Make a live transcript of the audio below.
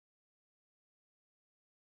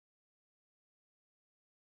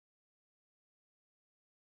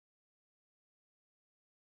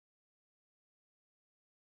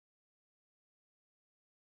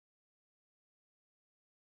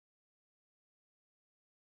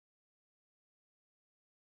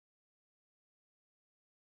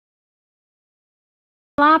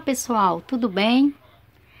Olá pessoal, tudo bem?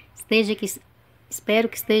 Espero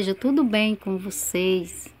que esteja tudo bem com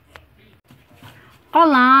vocês.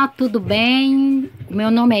 Olá, tudo bem?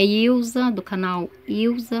 Meu nome é Ilza, do canal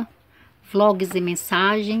Ilza Vlogs e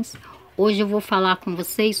Mensagens. Hoje eu vou falar com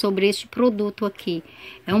vocês sobre este produto aqui.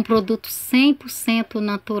 É um produto 100%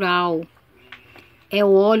 natural. É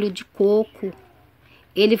o óleo de coco.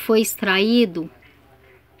 Ele foi extraído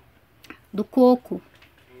do coco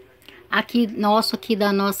aqui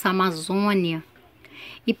da nossa Amazônia.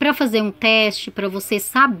 E para fazer um teste, para você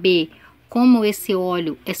saber como esse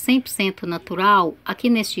óleo é 100% natural, aqui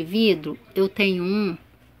neste vidro eu tenho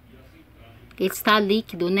ele está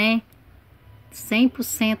líquido, né?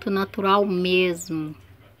 100% natural mesmo.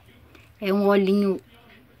 É um olhinho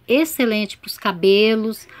excelente para os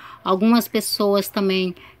cabelos. Algumas pessoas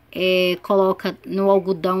também colocam no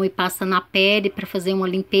algodão e passa na pele para fazer uma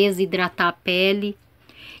limpeza e hidratar a pele.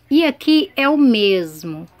 E aqui é o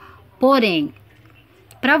mesmo, porém,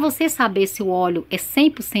 para você saber se o óleo é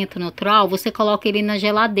 100% natural, você coloca ele na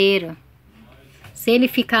geladeira. Se ele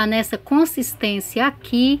ficar nessa consistência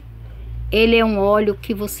aqui, ele é um óleo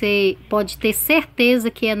que você pode ter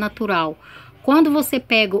certeza que é natural. Quando você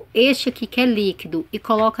pega este aqui que é líquido e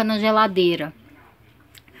coloca na geladeira,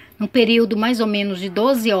 num período mais ou menos de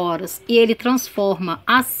 12 horas, e ele transforma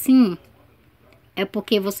assim, é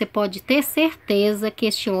porque você pode ter certeza que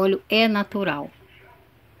este óleo é natural.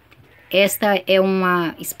 Esta é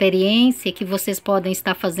uma experiência que vocês podem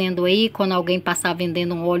estar fazendo aí quando alguém passar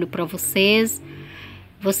vendendo um óleo para vocês.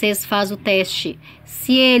 Vocês fazem o teste.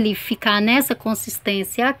 Se ele ficar nessa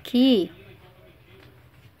consistência aqui,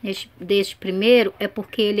 deste primeiro, é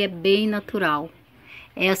porque ele é bem natural.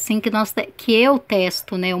 É assim que eu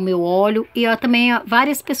testo, né, o meu óleo, e também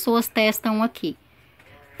várias pessoas testam aqui.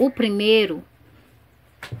 O primeiro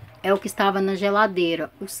é o que estava na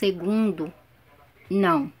geladeira, o segundo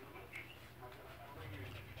não.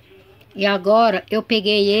 E agora eu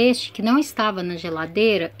peguei este que não estava na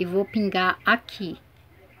geladeira e vou pingar aqui.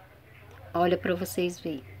 Olha para vocês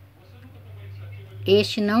verem.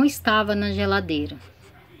 Este não estava na geladeira.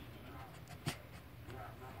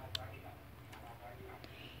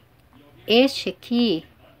 Este aqui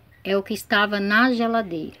é o que estava na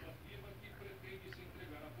geladeira.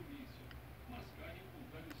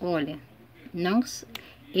 Olha, não,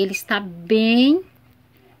 ele está bem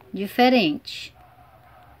diferente.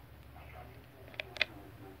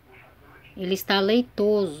 Ele está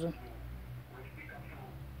leitoso.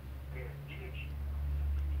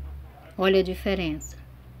 Olha a diferença.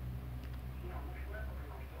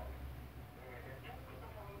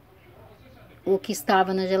 O que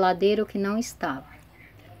estava na geladeira e o que não estava.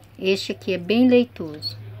 Este aqui é bem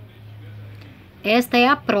leitoso. Esta é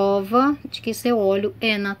a prova de que seu óleo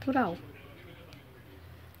é natural.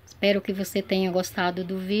 Espero que você tenha gostado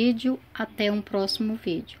do vídeo. Até um próximo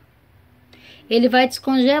vídeo. Ele vai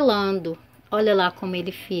descongelando. Olha lá como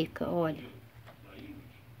ele fica, olha.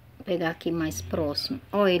 Vou pegar aqui mais próximo.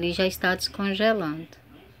 Ó, ele já está descongelando.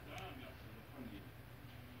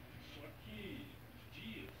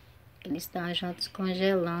 Ele está já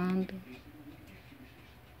descongelando.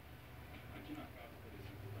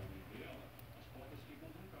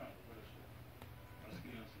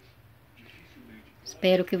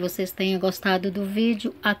 Espero que vocês tenham gostado do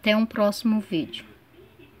vídeo. Até um próximo vídeo.